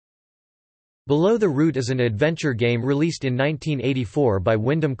Below the Root is an adventure game released in 1984 by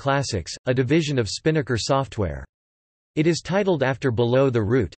Wyndham Classics, a division of Spinnaker Software. It is titled after Below the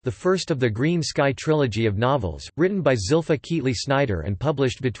Root, the first of the Green Sky trilogy of novels, written by Zilpha Keatley Snyder and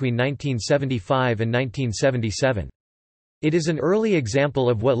published between 1975 and 1977. It is an early example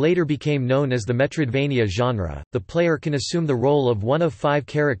of what later became known as the Metroidvania genre. The player can assume the role of one of 5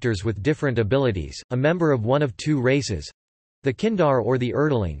 characters with different abilities, a member of one of 2 races, the Kindar or the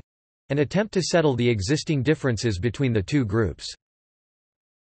Erdling, and attempt to settle the existing differences between the 2 groups.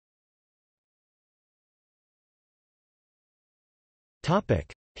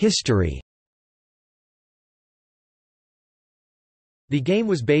 History. The game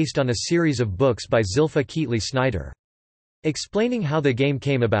was based on a series of books by Zilpha Keatley Snyder. Explaining how the game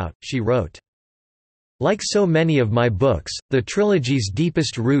came about, she wrote, "Like so many of my books, the trilogy's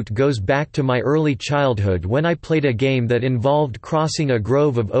deepest root goes back to my early childhood when I played a game that involved crossing a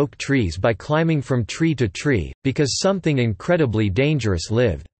grove of oak trees by climbing from tree to tree, because something incredibly dangerous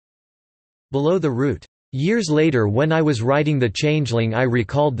lived below the root. Years later when I was writing The Changeling I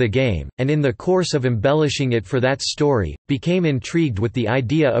recalled the game, and in the course of embellishing it for that story, became intrigued with the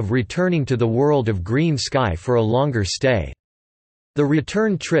idea of returning to the world of Green Sky for a longer stay. The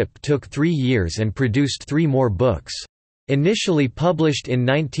return trip took 3 years and produced 3 more books. Initially published in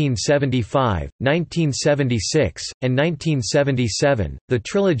 1975, 1976, and 1977, the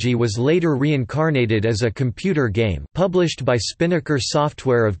trilogy was later reincarnated as a computer game published by Spinnaker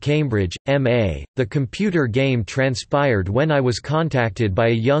Software of Cambridge, MA. The computer game transpired when I was contacted by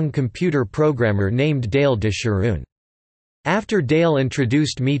a young computer programmer named Dale de Sharoun. After Dale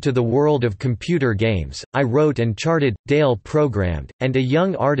introduced me to the world of computer games, I wrote and charted, Dale programmed, and a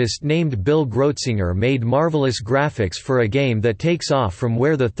young artist named Bill Grotzinger made marvelous graphics for a game that takes off from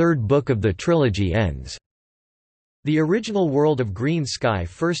where the 3rd book of the trilogy ends." The original world of Green Sky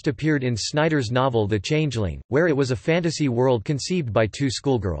first appeared in Snyder's novel The Changeling, where it was a fantasy world conceived by 2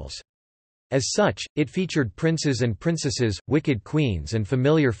 schoolgirls. As such, it featured princes and princesses, wicked queens and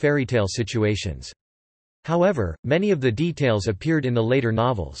familiar fairytale situations. However, many of the details appeared in the later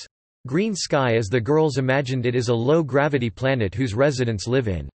novels. Green Sky as the girls imagined it is a low-gravity planet whose residents live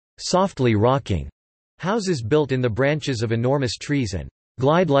in softly rocking houses built in the branches of enormous trees and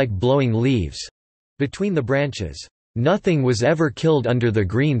glide like blowing leaves between the branches. Nothing was ever killed under the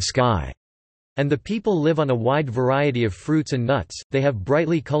green sky, and the people live on a wide variety of fruits and nuts. They have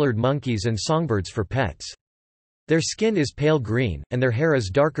brightly colored monkeys and songbirds for pets. Their skin is pale green, and their hair is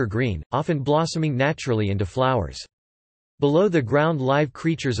darker green, often blossoming naturally into flowers. Below the ground live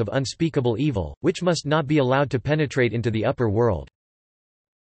creatures of unspeakable evil, which must not be allowed to penetrate into the upper world.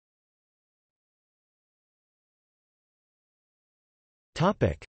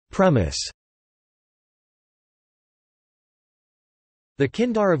 Premise. The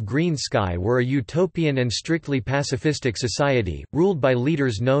Kindar of Green Sky were a utopian and strictly pacifistic society, ruled by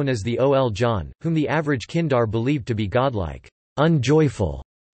leaders known as the Ol Jon, whom the average Kindar believed to be godlike. Unjoyful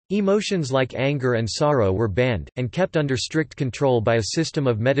emotions like anger and sorrow were banned, and kept under strict control by a system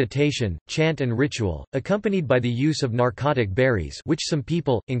of meditation, chant and ritual, accompanied by the use of narcotic berries which some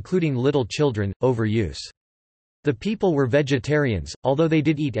people, including little children, overuse. The people were vegetarians, although they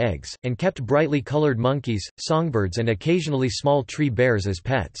did eat eggs, and kept brightly colored monkeys, songbirds and occasionally small tree bears as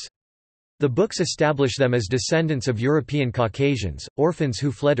pets. The books establish them as descendants of European Caucasians, orphans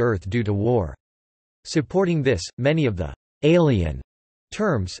who fled Earth due to war. Supporting this, many of the alien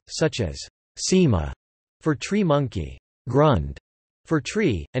terms, such as Sema for tree monkey, Grund for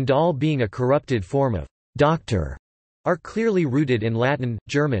tree, and Dal being a corrupted form of doctor, are clearly rooted in Latin,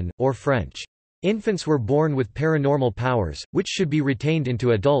 German, or French. Infants were born with paranormal powers, which should be retained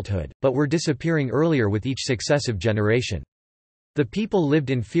into adulthood, but were disappearing earlier with each successive generation. The people lived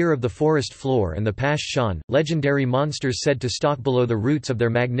in fear of the forest floor and the Pash Shan, legendary monsters said to stalk below the roots of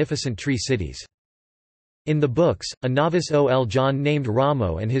their magnificent tree cities. In the books, a novice Ol Jon named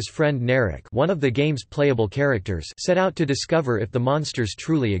Ramo and his friend Narek, one of the game's playable characters, set out to discover if the monsters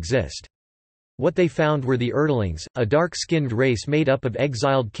truly exist. What they found were the Erdlings, a dark-skinned race made up of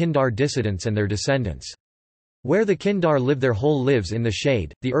exiled Kindar dissidents and their descendants. Where the Kindar live their whole lives in the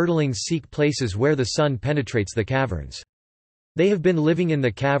shade, the Erdlings seek places where the sun penetrates the caverns. They have been living in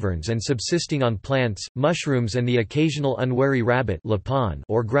the caverns and subsisting on plants, mushrooms and the occasional unwary rabbit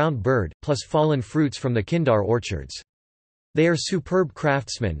or ground bird, plus fallen fruits from the Kindar orchards. They are superb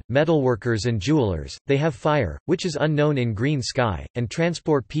craftsmen, metalworkers and jewelers. They have fire, which is unknown in Green Sky, and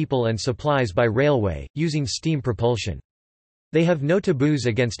transport people and supplies by railway, using steam propulsion. They have no taboos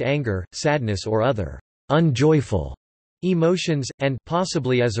against anger, sadness or other unjoyful emotions, and,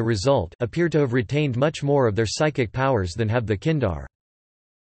 possibly as a result, appear to have retained much more of their psychic powers than have the Kindar.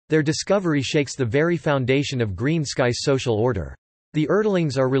 Their discovery shakes the very foundation of Green Sky's social order. The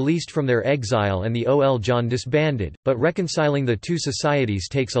Earthlings are released from their exile and the Ol Jon disbanded, but reconciling the two societies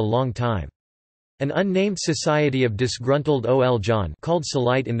takes a long time. An unnamed society of disgruntled Ol Jon, called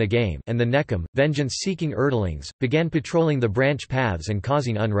Salite in the game, and the Necum, vengeance-seeking Earthlings, began patrolling the branch paths and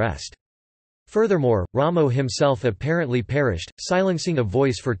causing unrest. Furthermore, Ramo himself apparently perished, silencing a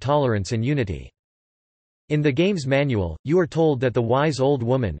voice for tolerance and unity. In the game's manual, you are told that the wise old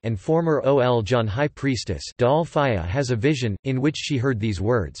woman and former Ol Jon high priestess Da'al Faya has a vision, in which she heard these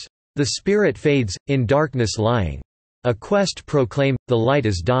words, "The spirit fades, in darkness lying. A quest proclaim, the light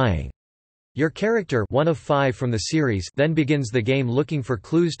is dying." Your character, one of 5 from the series, then begins the game looking for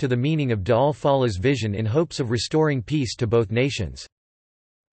clues to the meaning of Da'al Faya's vision in hopes of restoring peace to both nations.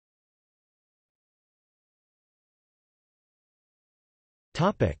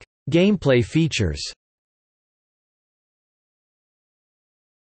 Gameplay features.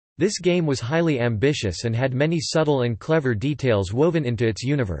 This game was highly ambitious and had many subtle and clever details woven into its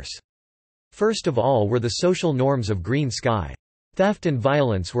universe. First of all were the social norms of Green Sky. Theft and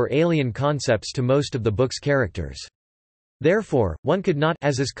violence were alien concepts to most of the book's characters. Therefore, one could not,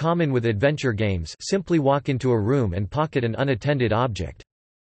 as is common with adventure games, simply walk into a room and pocket an unattended object.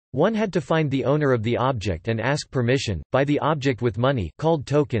 One had to find the owner of the object and ask permission, buy the object with money called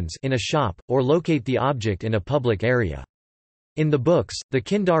tokens in a shop, or locate the object in a public area. In the books, the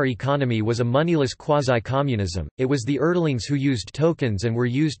Kindar economy was a moneyless quasi-communism. It was the Earthlings who used tokens and were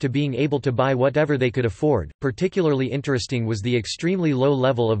used to being able to buy whatever they could afford. Particularly interesting was the extremely low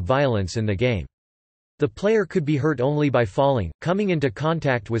level of violence in the game. The player could be hurt only by falling, coming into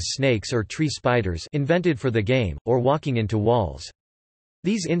contact with snakes or tree spiders invented for the game, or walking into walls.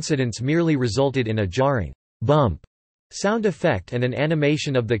 These incidents merely resulted in a jarring bump sound effect and an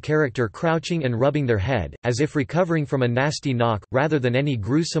animation of the character crouching and rubbing their head, as if recovering from a nasty knock, rather than any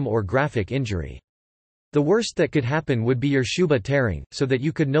gruesome or graphic injury. The worst that could happen would be your shuba tearing, so that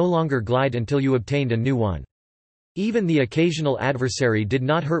you could no longer glide until you obtained a new one. Even the occasional adversary did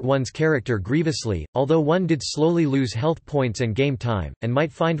not hurt one's character grievously, although one did slowly lose health points and game time, and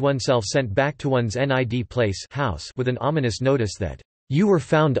might find oneself sent back to one's NID place house with an ominous notice that, "You were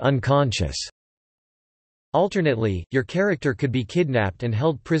found unconscious." Alternately, your character could be kidnapped and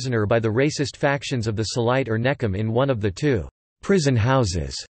held prisoner by the racist factions of the Salite or Necum in one of the 2 prison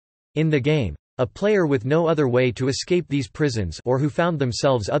houses in the game. A player with no other way to escape these prisons, or who found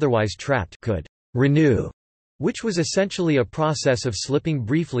themselves otherwise trapped, could renew, which was essentially a process of slipping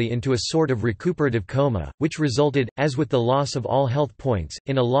briefly into a sort of recuperative coma, which resulted, as with the loss of all health points,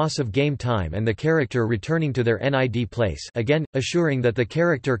 in a loss of game time and the character returning to their NID place, again, assuring that the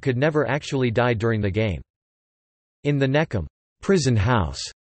character could never actually die during the game. In the Necum prison house,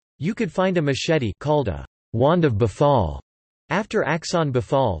 you could find a machete called a wand of Befal, after Axon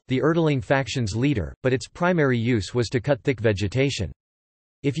Befal, the Earthling faction's leader, but its primary use was to cut thick vegetation.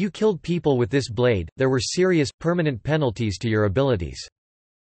 If you killed people with this blade, there were serious, permanent penalties to your abilities.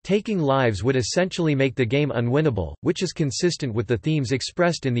 Taking lives would essentially make the game unwinnable, which is consistent with the themes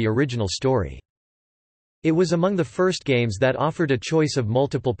expressed in the original story. It was among the first games that offered a choice of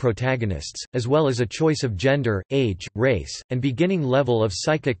multiple protagonists, as well as a choice of gender, age, race, and beginning level of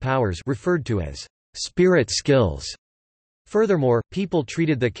psychic powers referred to as spirit skills. Furthermore, people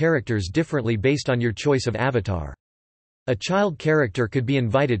treated the characters differently based on your choice of avatar. A child character could be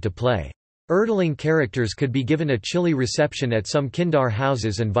invited to play. Earthling characters could be given a chilly reception at some Kindar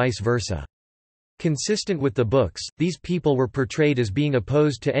houses and vice versa. Consistent with the books, these people were portrayed as being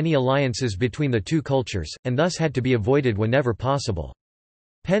opposed to any alliances between the 2 cultures, and thus had to be avoided whenever possible.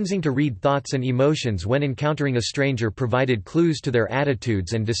 Pensing to read thoughts and emotions when encountering a stranger provided clues to their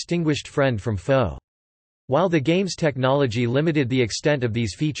attitudes and distinguished friend from foe. While the game's technology limited the extent of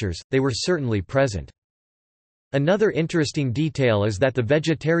these features, they were certainly present. Another interesting detail is that the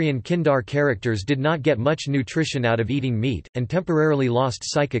vegetarian Kindar characters did not get much nutrition out of eating meat, and temporarily lost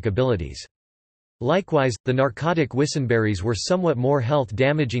psychic abilities. Likewise, the narcotic wissenberries were somewhat more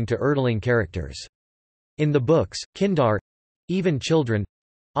health-damaging to Earthling characters. In the books, Kindar—even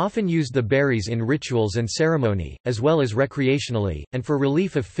children—often used the berries in rituals and ceremony, as well as recreationally, and for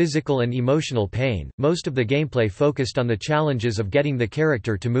relief of physical and emotional pain. Most of the gameplay focused on the challenges of getting the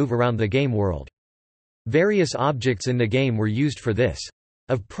character to move around the game world. Various objects in the game were used for this.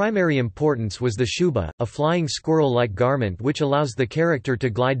 Of primary importance was the shuba, a flying squirrel-like garment which allows the character to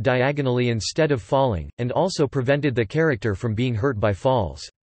glide diagonally instead of falling, and also prevented the character from being hurt by falls.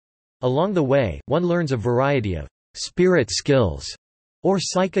 Along the way, one learns a variety of spirit skills, or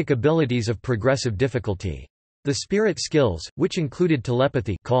psychic abilities of progressive difficulty. The spirit skills, which included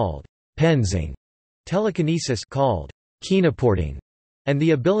telepathy called pensing, telekinesis called kinaporting, and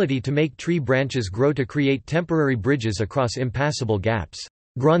the ability to make tree branches grow to create temporary bridges across impassable gaps,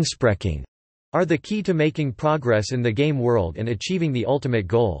 Grundspreking, are the key to making progress in the game world and achieving the ultimate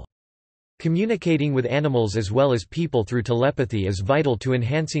goal. Communicating with animals as well as people through telepathy is vital to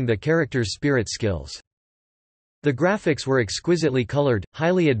enhancing the character's spirit skills. The graphics were exquisitely colored,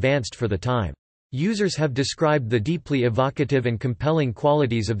 highly advanced for the time. Users have described the deeply evocative and compelling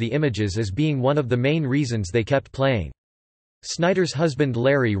qualities of the images as being one of the main reasons they kept playing. Snyder's husband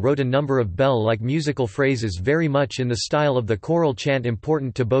Larry wrote a number of bell-like musical phrases very much in the style of the choral chant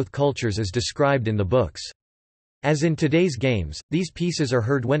important to both cultures as described in the books. As in today's games, these pieces are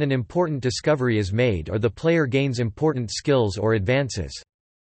heard when an important discovery is made or the player gains important skills or advances.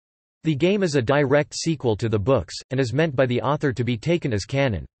 The game is a direct sequel to the books, and is meant by the author to be taken as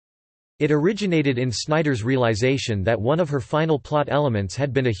canon. It originated in Snyder's realization that one of her final plot elements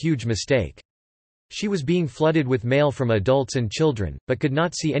had been a huge mistake. She was being flooded with mail from adults and children, but could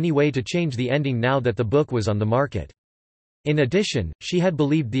not see any way to change the ending now that the book was on the market. In addition, she had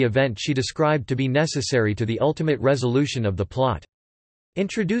believed the event she described to be necessary to the ultimate resolution of the plot.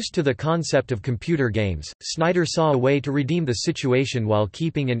 Introduced to the concept of computer games, Snyder saw a way to redeem the situation while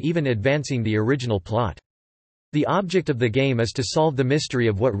keeping and even advancing the original plot. The object of the game is to solve the mystery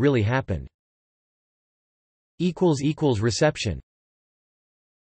of what really happened. Reception